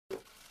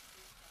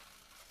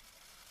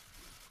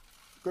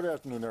Good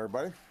afternoon,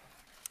 everybody.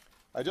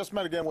 I just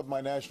met again with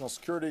my National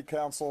Security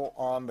Council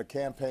on the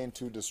campaign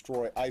to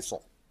destroy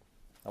ISIL.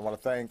 I want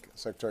to thank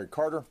Secretary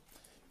Carter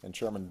and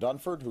Chairman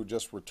Dunford, who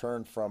just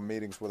returned from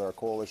meetings with our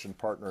coalition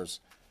partners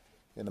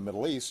in the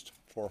Middle East,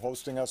 for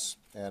hosting us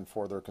and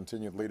for their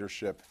continued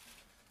leadership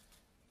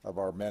of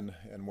our men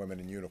and women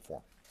in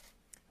uniform.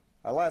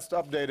 I last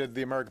updated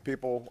the American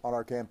people on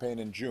our campaign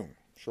in June,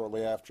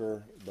 shortly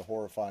after the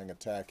horrifying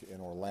attack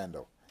in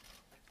Orlando.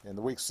 In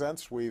the weeks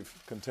since, we've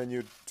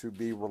continued to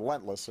be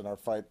relentless in our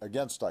fight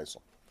against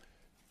ISIL.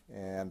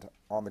 And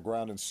on the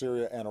ground in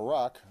Syria and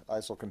Iraq,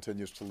 ISIL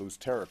continues to lose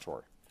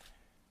territory.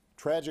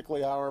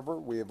 Tragically, however,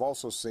 we have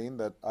also seen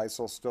that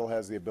ISIL still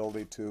has the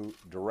ability to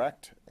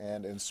direct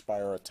and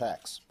inspire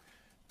attacks.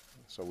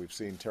 So we've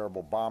seen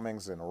terrible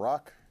bombings in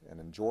Iraq and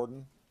in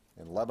Jordan,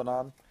 in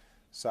Lebanon,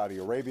 Saudi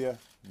Arabia,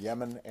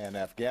 Yemen, and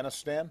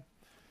Afghanistan,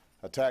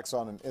 attacks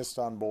on an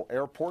Istanbul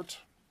airport,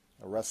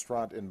 a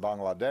restaurant in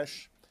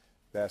Bangladesh,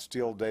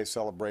 Bastille Day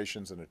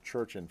celebrations in a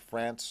church in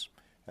France,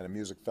 and a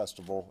music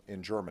festival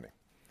in Germany.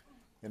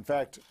 In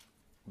fact,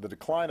 the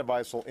decline of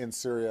ISIL in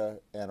Syria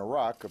and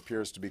Iraq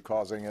appears to be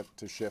causing it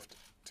to shift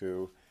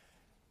to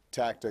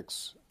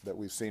tactics that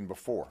we've seen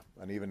before,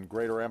 an even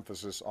greater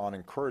emphasis on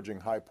encouraging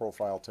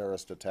high-profile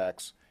terrorist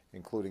attacks,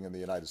 including in the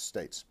United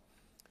States.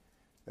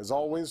 As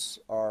always,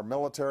 our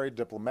military,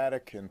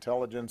 diplomatic,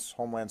 intelligence,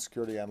 homeland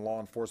security, and law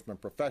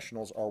enforcement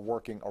professionals are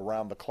working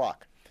around the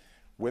clock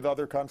with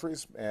other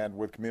countries and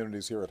with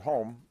communities here at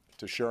home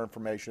to share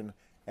information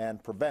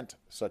and prevent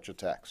such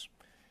attacks.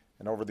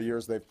 And over the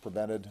years, they've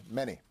prevented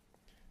many.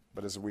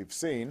 But as we've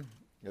seen,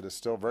 it is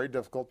still very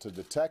difficult to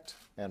detect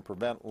and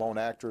prevent lone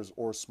actors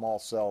or small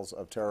cells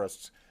of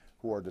terrorists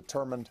who are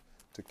determined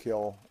to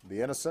kill the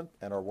innocent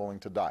and are willing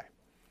to die.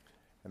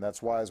 And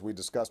that's why, as we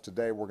discussed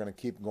today, we're going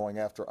to keep going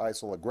after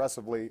ISIL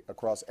aggressively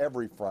across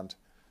every front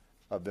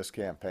of this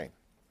campaign.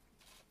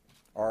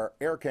 Our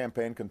air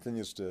campaign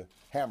continues to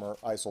hammer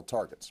ISIL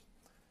targets.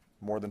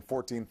 More than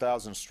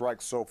 14,000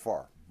 strikes so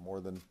far,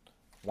 more than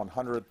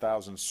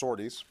 100,000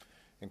 sorties,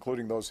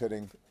 including those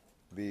hitting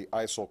the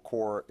ISIL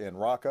core in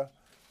Raqqa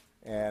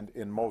and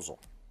in Mosul.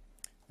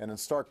 And in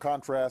stark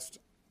contrast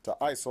to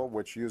ISIL,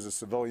 which uses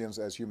civilians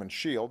as human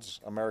shields,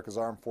 America's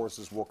armed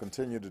forces will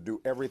continue to do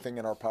everything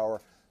in our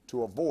power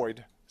to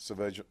avoid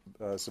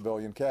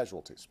civilian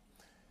casualties.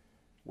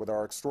 With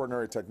our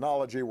extraordinary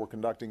technology, we're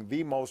conducting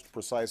the most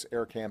precise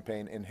air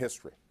campaign in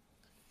history.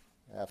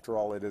 After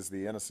all, it is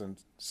the innocent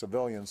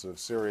civilians of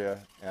Syria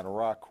and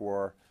Iraq who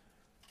are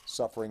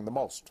suffering the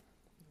most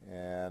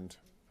and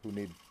who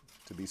need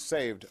to be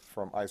saved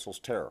from ISIL's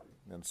terror.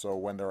 And so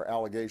when there are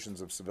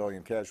allegations of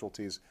civilian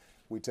casualties,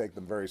 we take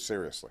them very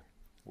seriously.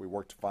 We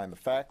work to find the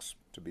facts,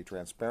 to be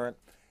transparent,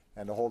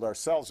 and to hold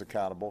ourselves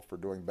accountable for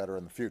doing better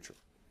in the future.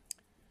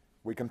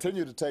 We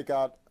continue to take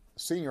out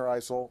senior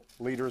ISIL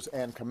leaders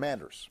and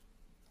commanders.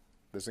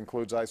 This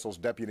includes ISIL's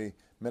Deputy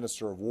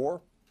Minister of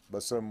War,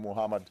 Bassem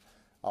Muhammad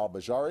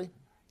al-Bajari,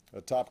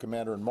 a top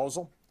commander in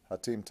Mosul,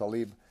 Hatim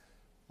Talib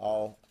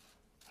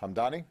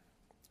al-Hamdani,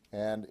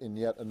 and in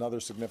yet another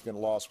significant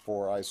loss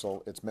for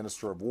ISIL, its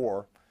Minister of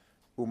War,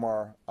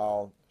 Umar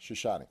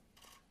al-Shishani.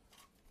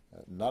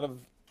 None of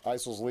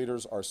ISIL's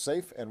leaders are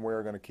safe, and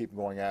we're going to keep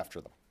going after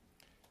them.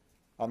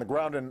 On the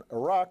ground in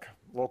Iraq,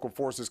 local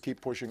forces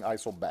keep pushing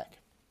ISIL back.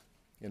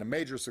 In a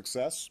major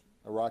success,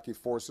 Iraqi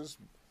forces,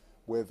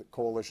 with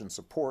coalition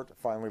support,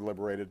 finally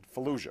liberated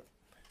Fallujah.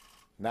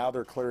 Now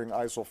they're clearing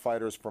ISIL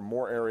fighters from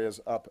more areas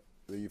up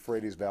the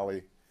Euphrates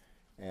Valley,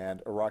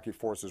 and Iraqi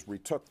forces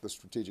retook the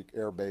strategic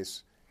air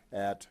base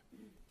at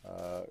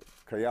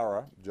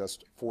Qayyara,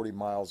 just 40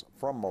 miles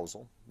from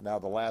Mosul, now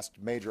the last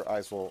major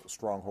ISIL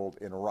stronghold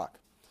in Iraq.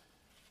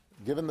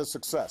 Given the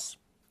success,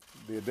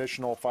 the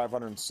additional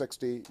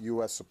 560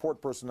 U.S.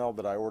 support personnel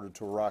that I ordered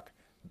to Iraq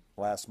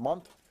last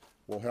month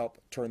will help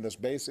turn this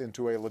base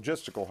into a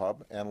logistical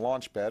hub and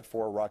launch pad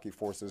for Iraqi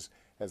forces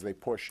as they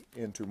push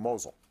into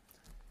Mosul.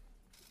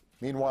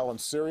 Meanwhile, in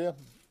Syria,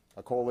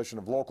 a coalition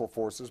of local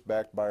forces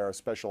backed by our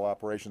special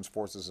operations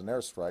forces and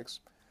airstrikes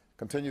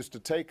continues to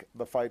take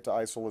the fight to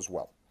ISIL as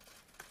well.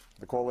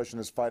 The coalition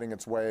is fighting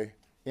its way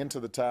into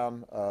the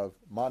town of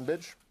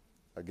Manbij,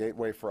 a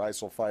gateway for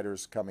ISIL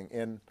fighters coming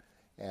in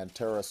and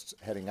terrorists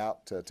heading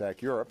out to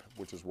attack Europe,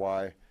 which is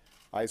why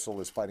ISIL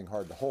is fighting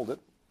hard to hold it.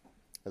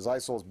 As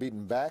ISIL is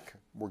beaten back,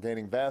 we're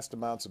gaining vast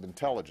amounts of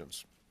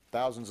intelligence,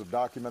 thousands of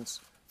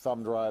documents,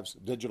 thumb drives,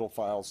 digital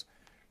files,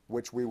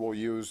 which we will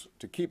use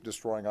to keep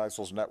destroying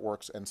ISIL's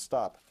networks and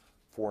stop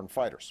foreign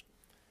fighters.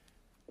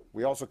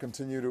 We also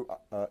continue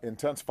to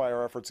intensify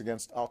our efforts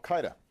against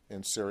al-Qaeda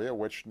in Syria,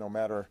 which, no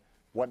matter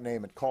what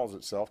name it calls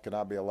itself,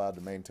 cannot be allowed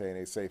to maintain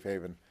a safe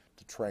haven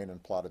to train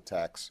and plot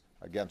attacks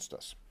against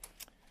us.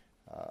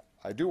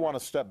 I do want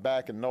to step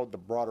back and note the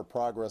broader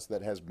progress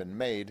that has been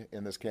made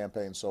in this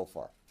campaign so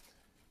far.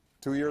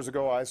 2 years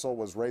ago, ISIL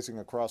was racing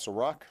across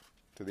Iraq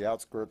to the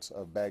outskirts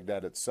of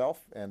Baghdad itself,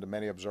 and to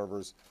many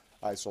observers,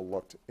 ISIL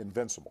looked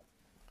invincible.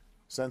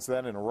 Since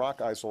then, in Iraq,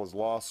 ISIL has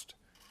lost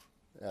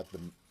at the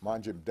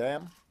Manjib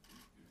Dam,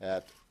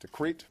 at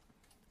Tikrit,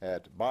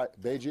 at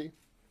Beji,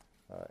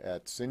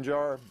 at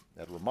Sinjar,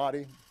 at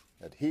Ramadi,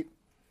 at Hit,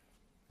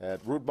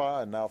 at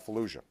Rudba, and now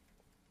Fallujah.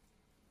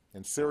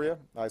 In Syria,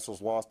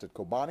 ISIL's lost at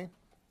Kobani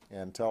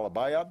and Tel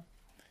Abyad,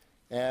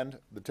 and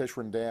the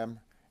Tishrin Dam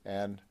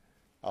and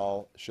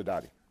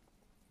al-Shaddadi.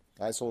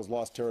 ISIL has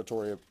lost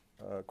territory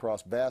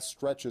across vast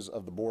stretches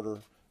of the border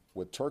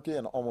with Turkey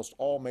and almost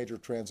all major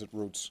transit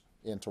routes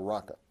into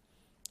Raqqa.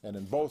 And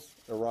in both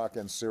Iraq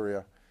and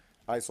Syria,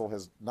 ISIL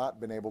has not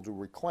been able to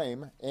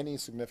reclaim any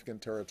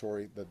significant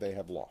territory that they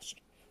have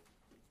lost.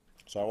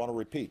 So I want to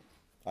repeat,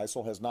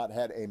 ISIL has not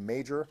had a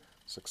major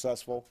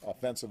successful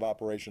offensive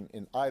operation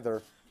in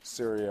either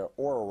Syria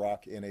or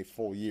Iraq in a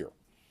full year.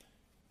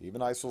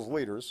 Even ISIL's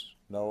leaders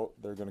know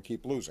they're going to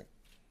keep losing.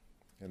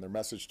 In their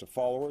message to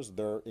followers,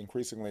 they're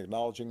increasingly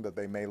acknowledging that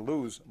they may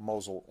lose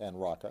Mosul and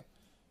Raqqa,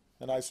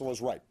 and ISIL is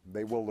right.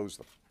 They will lose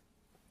them.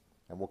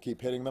 And we'll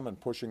keep hitting them and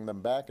pushing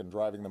them back and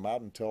driving them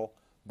out until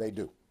they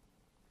do.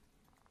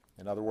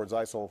 In other words,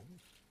 ISIL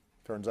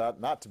turns out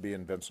not to be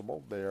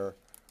invincible. They're,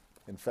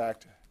 in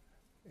fact,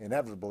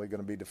 inevitably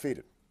going to be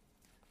defeated.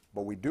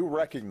 But we do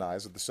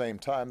recognize at the same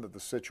time that the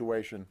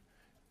situation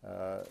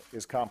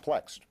is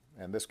complex,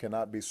 and this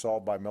cannot be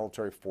solved by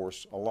military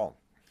force alone.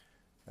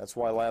 That's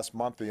why last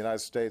month the United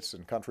States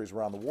and countries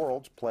around the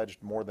world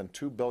pledged more than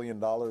 $2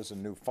 billion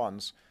in new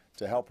funds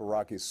to help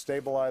Iraqis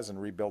stabilize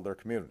and rebuild their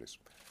communities.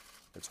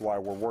 It's why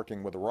we're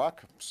working with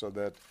Iraq so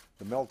that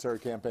the military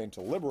campaign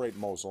to liberate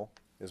Mosul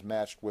is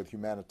matched with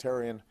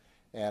humanitarian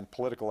and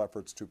political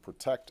efforts to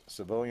protect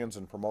civilians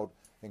and promote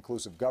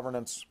inclusive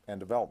governance and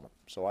development.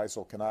 So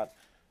ISIL cannot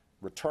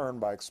return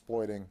by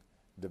exploiting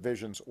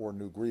divisions or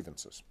new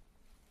grievances.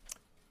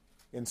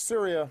 In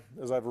Syria,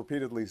 as I've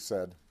repeatedly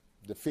said,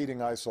 defeating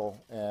ISIL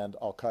and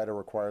al-Qaeda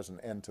requires an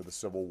end to the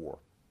civil war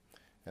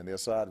and the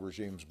Assad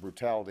regime's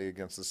brutality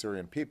against the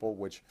Syrian people,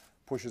 which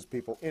pushes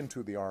people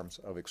into the arms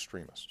of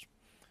extremists.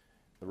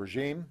 The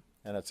regime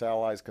and its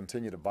allies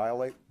continue to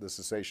violate the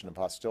cessation of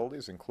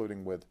hostilities,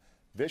 including with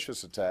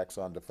vicious attacks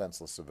on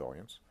defenseless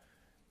civilians,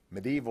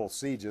 medieval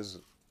sieges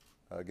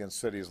against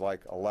cities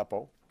like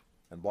Aleppo,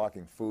 and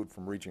blocking food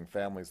from reaching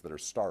families that are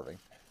starving.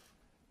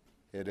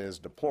 It is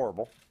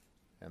deplorable,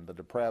 and the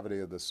depravity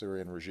of the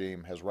Syrian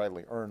regime has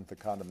rightly earned the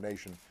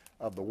condemnation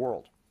of the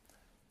world.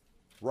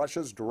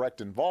 Russia's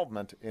direct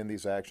involvement in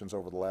these actions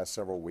over the last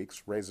several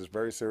weeks raises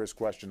very serious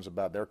questions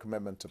about their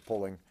commitment to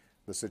pulling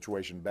the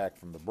situation back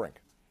from the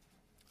brink.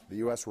 The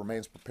U.S.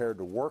 remains prepared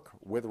to work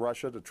with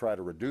Russia to try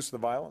to reduce the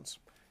violence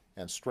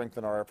and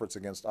strengthen our efforts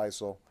against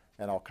ISIL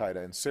and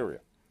al-Qaeda in Syria.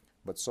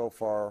 But so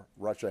far,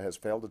 Russia has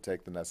failed to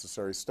take the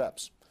necessary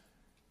steps.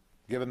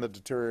 Given the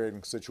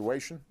deteriorating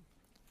situation,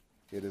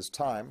 it is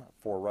time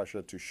for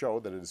Russia to show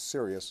that it is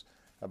serious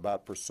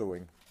about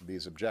pursuing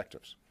these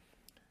objectives.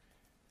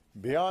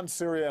 Beyond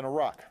Syria and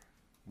Iraq,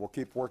 we'll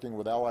keep working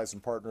with allies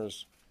and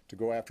partners to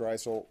go after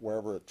ISIL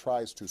wherever it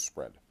tries to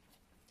spread.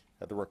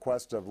 At the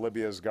request of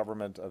Libya's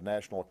Government of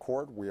National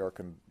Accord, we are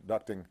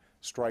conducting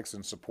strikes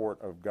in support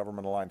of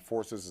government-aligned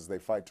forces as they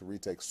fight to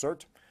retake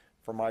Sirte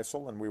from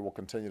ISIL, and we will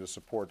continue to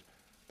support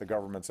the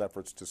government's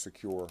efforts to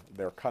secure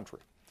their country.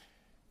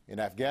 In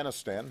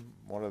Afghanistan,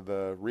 one of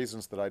the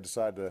reasons that I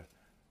decided to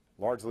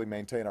largely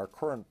maintain our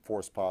current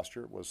force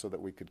posture was so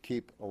that we could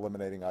keep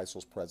eliminating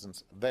ISIL's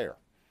presence there.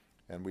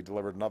 And we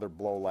delivered another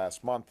blow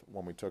last month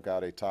when we took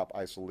out a top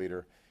ISIL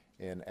leader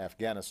in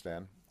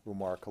Afghanistan,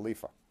 Umar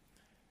Khalifa.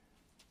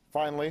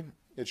 Finally,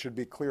 it should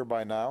be clear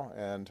by now,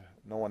 and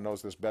no one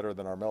knows this better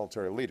than our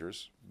military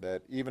leaders,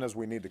 that even as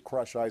we need to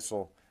crush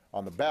ISIL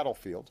on the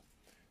battlefield,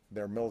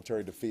 their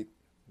military defeat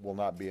will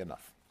not be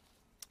enough.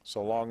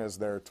 So long as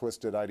their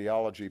twisted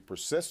ideology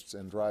persists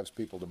and drives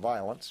people to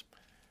violence,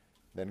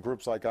 then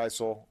groups like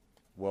ISIL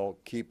will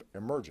keep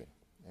emerging,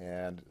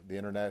 and the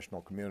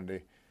international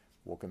community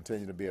will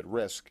continue to be at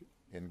risk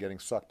in getting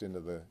sucked into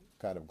the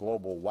kind of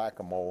global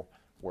whack-a-mole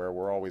where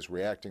we're always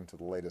reacting to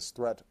the latest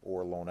threat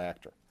or lone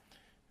actor.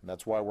 And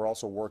that's why we're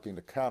also working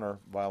to counter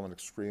violent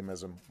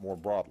extremism more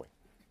broadly,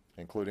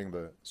 including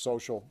the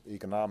social,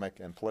 economic,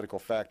 and political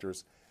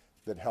factors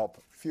that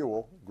help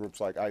fuel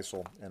groups like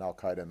ISIL and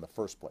al-Qaeda in the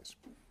first place.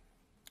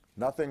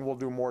 Nothing will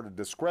do more to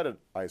discredit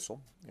ISIL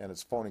and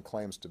its phony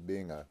claims to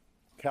being a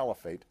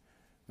caliphate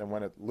than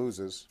when it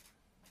loses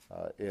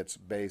its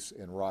base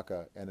in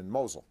Raqqa and in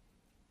Mosul.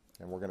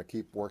 And we're going to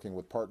keep working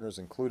with partners,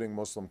 including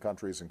Muslim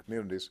countries and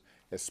communities,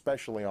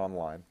 especially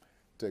online,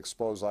 to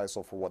expose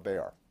ISIL for what they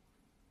are: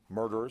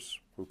 murderers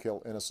who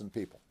kill innocent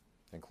people,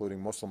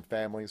 including Muslim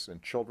families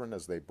and children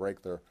as they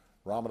break their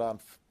Ramadan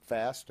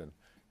fast, and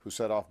who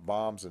set off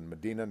bombs in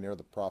Medina near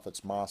the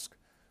Prophet's mosque,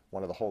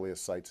 one of the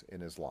holiest sites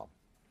in Islam.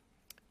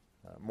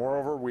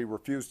 Moreover, we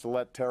refuse to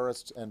let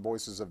terrorists and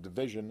voices of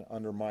division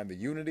undermine the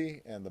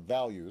unity and the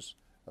values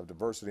of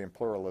diversity and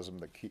pluralism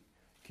that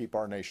keep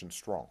our nation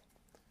strong.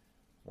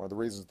 One of the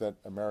reasons that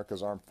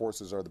America's armed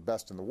forces are the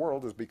best in the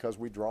world is because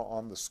we draw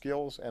on the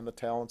skills and the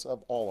talents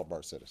of all of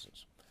our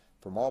citizens,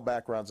 from all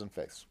backgrounds and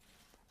faiths,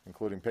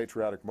 including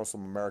patriotic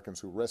Muslim Americans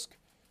who risk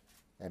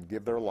and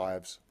give their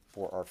lives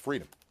for our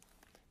freedom.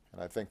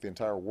 And I think the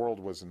entire world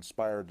was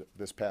inspired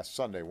this past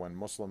Sunday when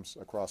Muslims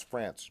across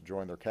France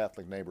joined their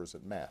Catholic neighbors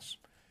at Mass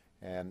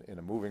and, in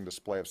a moving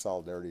display of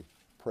solidarity,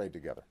 prayed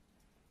together.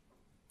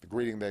 The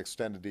greeting they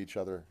extended to each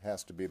other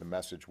has to be the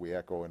message we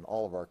echo in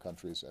all of our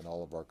countries and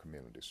all of our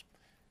communities.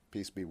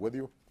 Peace be with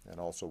you and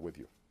also with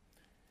you.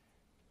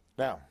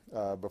 Now,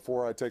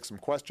 before I take some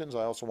questions,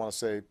 I also want to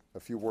say a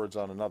few words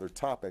on another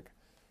topic.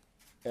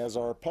 As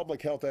our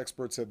public health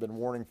experts have been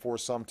warning for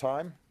some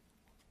time,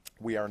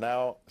 we are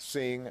now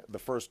seeing the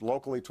first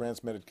locally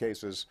transmitted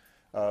cases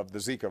of the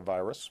Zika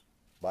virus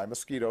by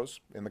mosquitoes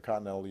in the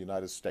continental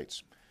United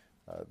States.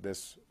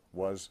 This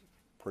was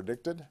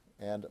predicted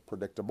and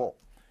predictable.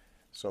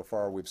 So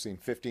far, we've seen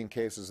 15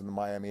 cases in the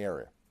Miami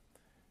area.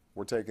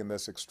 We're taking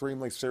this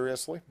extremely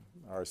seriously.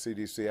 Our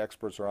CDC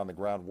experts are on the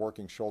ground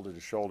working shoulder to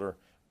shoulder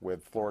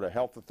with Florida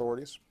health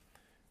authorities.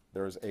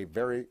 There's a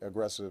very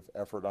aggressive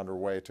effort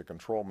underway to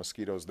control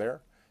mosquitoes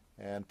there,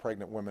 and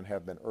pregnant women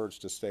have been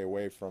urged to stay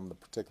away from the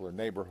particular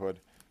neighborhood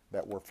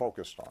that we're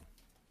focused on.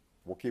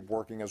 We'll keep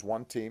working as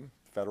one team,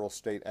 federal,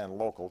 state, and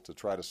local, to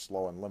try to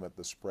slow and limit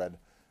the spread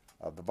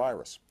of the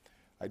virus.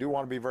 I do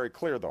want to be very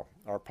clear, though.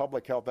 Our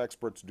public health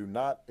experts do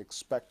not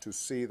expect to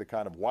see the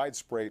kind of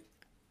widespread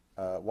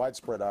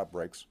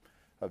outbreaks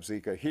of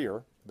Zika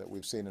here that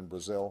we've seen in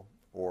Brazil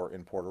or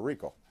in Puerto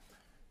Rico.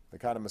 The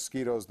kind of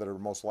mosquitoes that are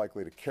most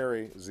likely to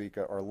carry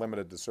Zika are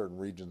limited to certain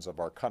regions of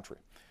our country.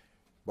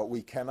 But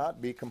we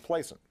cannot be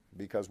complacent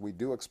because we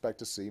do expect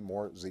to see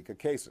more Zika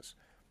cases.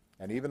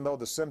 And even though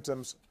the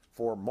symptoms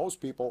for most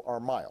people are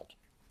mild,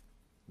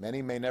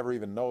 many may never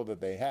even know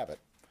that they have it,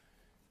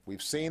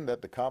 we've seen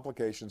that the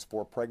complications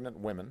for pregnant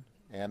women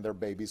and their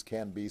babies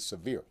can be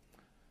severe.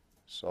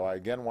 So I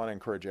again want to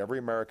encourage every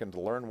American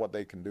to learn what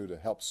they can do to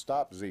help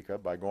stop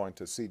Zika by going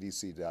to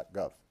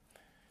cdc.gov.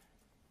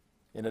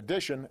 In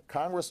addition,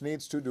 Congress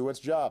needs to do its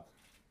job.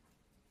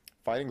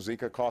 Fighting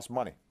Zika costs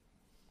money.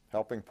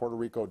 Helping Puerto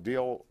Rico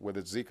deal with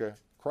its Zika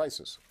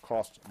crisis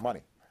costs money.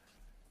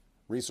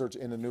 Research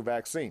into new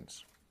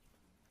vaccines.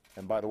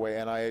 And by the way,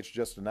 NIH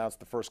just announced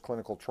the first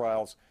clinical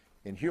trials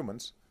in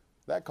humans.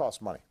 That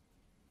costs money.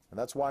 And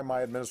that's why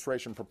my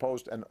administration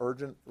proposed an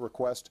urgent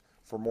request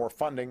for more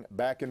funding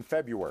back in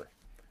February.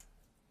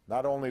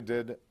 Not only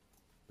did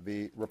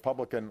the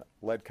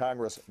Republican-led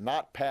Congress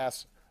not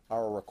pass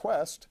our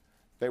request,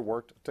 they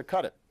worked to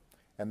cut it.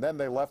 And then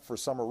they left for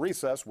summer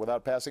recess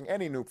without passing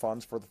any new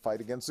funds for the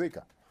fight against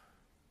Zika.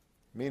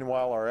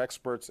 Meanwhile, our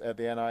experts at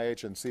the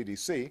NIH and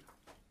CDC,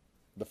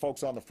 the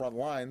folks on the front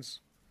lines,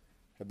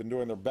 have been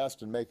doing their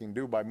best in making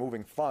do by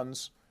moving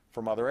funds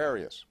from other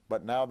areas.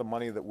 But now the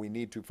money that we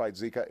need to fight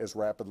Zika is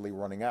rapidly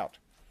running out.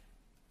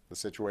 The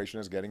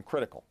situation is getting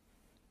critical.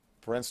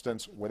 For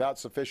instance, without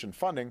sufficient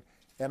funding,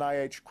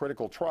 NIH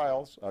clinical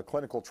trials,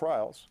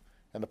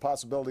 and the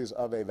possibilities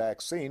of a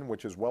vaccine,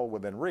 which is well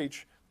within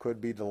reach,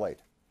 could be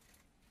delayed.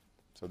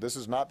 So this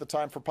is not the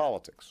time for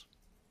politics.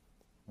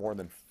 More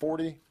than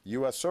 40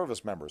 U.S.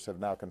 service members have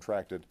now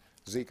contracted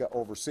Zika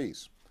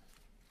overseas.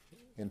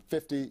 In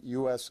 50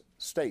 U.S.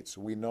 states,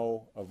 we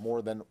know of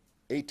more than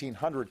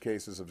 1,800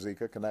 cases of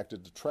Zika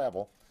connected to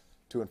travel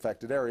to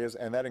infected areas,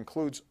 and that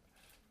includes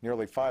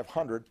nearly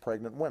 500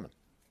 pregnant women.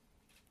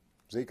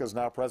 Zika is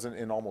now present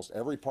in almost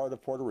every part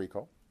of Puerto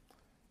Rico,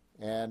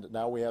 and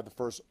now we have the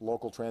first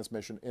local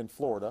transmission in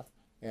Florida,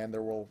 and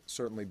there will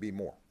certainly be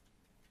more.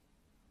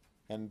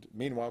 And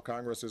meanwhile,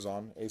 Congress is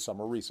on a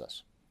summer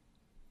recess.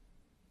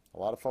 A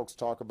lot of folks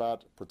talk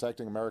about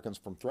protecting Americans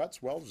from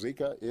threats. Well,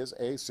 Zika is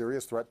a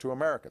serious threat to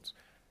Americans,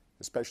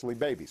 especially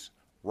babies,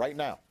 right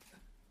now.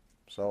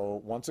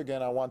 So once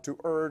again, I want to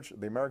urge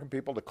the American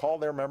people to call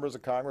their members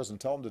of Congress and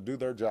tell them to do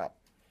their job.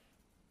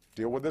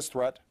 Deal with this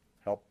threat,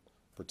 help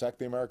protect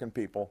the American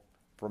people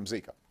from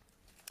Zika.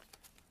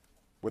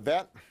 With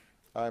that,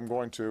 I'm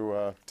going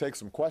to take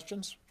some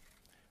questions.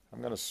 I'm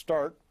going to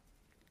start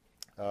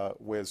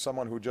with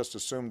someone who just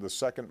assumed the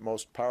second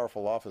most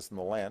powerful office in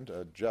the land,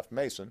 Jeff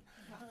Mason,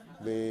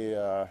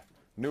 the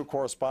new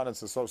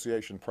Correspondents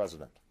Association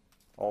president,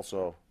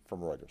 also from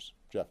Reuters.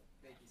 Jeff.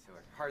 Thank you, sir.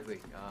 Hardly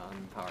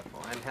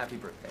powerful. And happy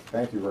birthday.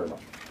 Thank you very much.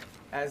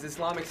 As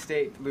Islamic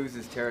State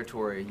loses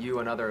territory, you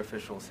and other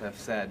officials have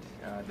said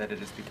that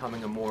it is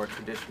becoming a more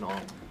traditional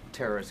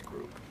terrorist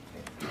group.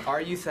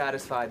 Are you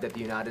satisfied that the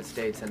United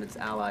States and its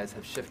allies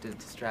have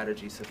shifted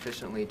strategy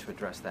sufficiently to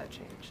address that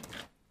change?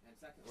 And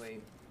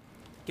secondly,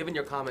 given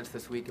your comments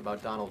this week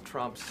about Donald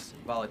Trump's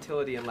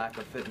volatility and lack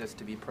of fitness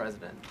to be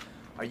president,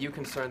 are you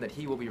concerned that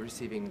he will be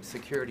receiving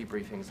security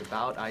briefings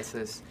about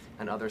ISIS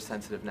and other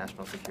sensitive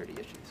national security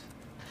issues?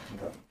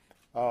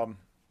 Okay.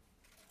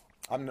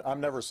 I'm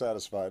never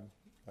satisfied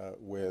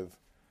with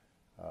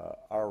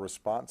our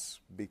response,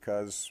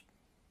 because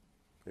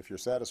if you're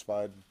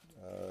satisfied,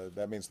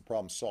 that means the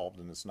problem's solved,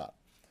 and it's not.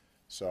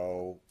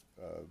 So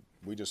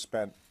we just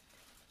spent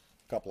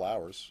a couple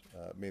hours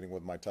meeting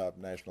with my top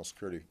national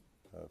security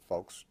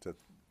folks to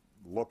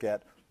look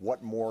at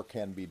what more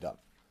can be done.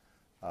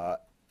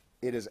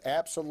 It is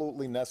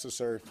absolutely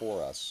necessary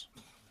for us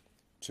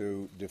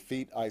to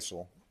defeat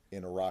ISIL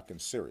in Iraq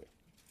and Syria.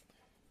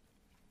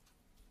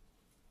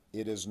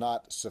 it is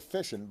not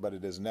sufficient, but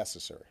it is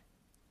necessary.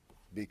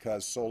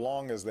 Because so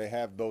long as they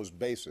have those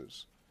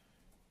bases,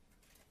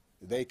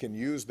 they can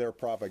use their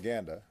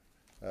propaganda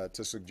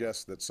to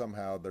suggest that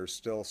somehow there's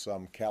still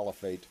some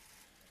caliphate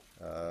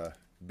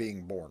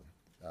being born.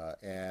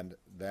 And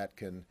that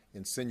can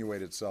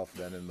insinuate itself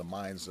then in the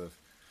minds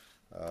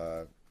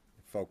of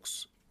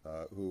folks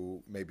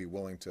who may be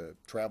willing to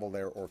travel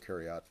there or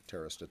carry out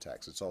terrorist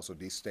attacks. It's also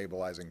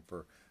destabilizing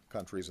for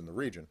countries in the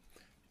region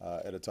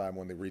at a time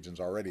when the region's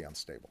already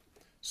unstable.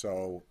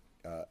 So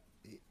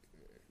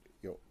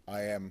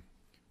I am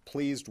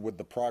pleased with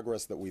the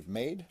progress that we've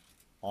made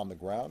on the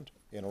ground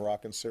in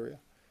Iraq and Syria.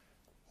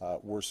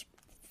 We're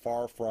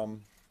far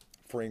from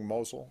freeing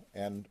Mosul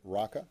and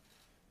Raqqa,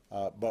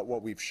 but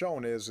what we've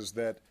shown is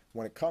that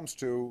when it comes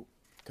to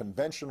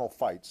conventional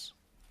fights,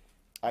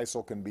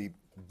 ISIL can be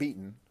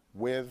beaten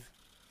with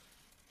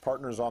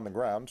partners on the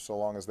ground, so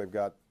long as they've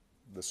got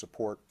the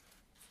support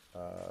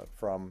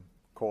from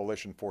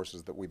coalition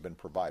forces that we've been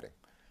providing.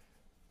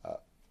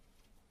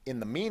 In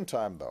the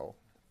meantime, though,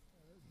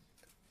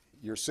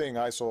 you're seeing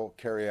ISIL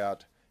carry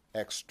out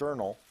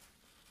external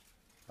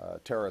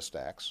terrorist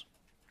acts,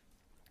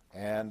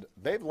 and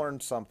they've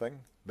learned something.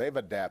 They've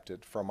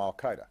adapted from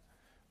al-Qaeda,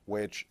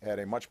 which had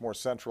a much more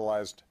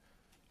centralized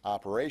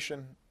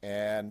operation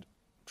and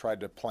tried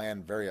to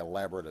plan very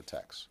elaborate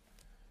attacks.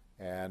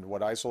 And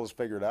what ISIL has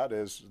figured out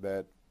is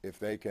that if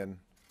they can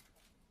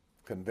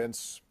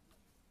convince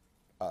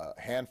a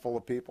handful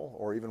of people,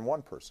 or even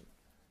one person,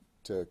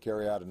 to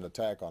carry out an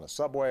attack on a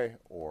subway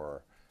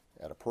or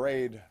at a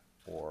parade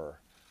or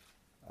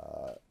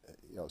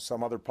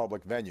some other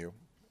public venue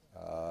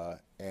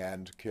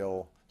and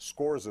kill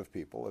scores of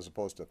people as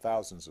opposed to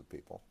thousands of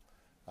people,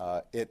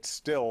 it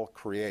still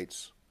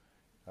creates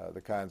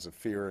the kinds of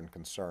fear and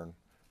concern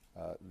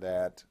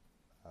that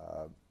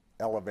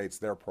elevates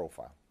their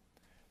profile.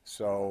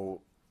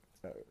 So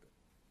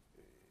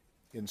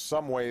in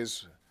some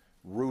ways,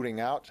 rooting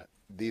out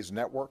these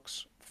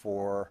networks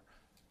for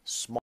small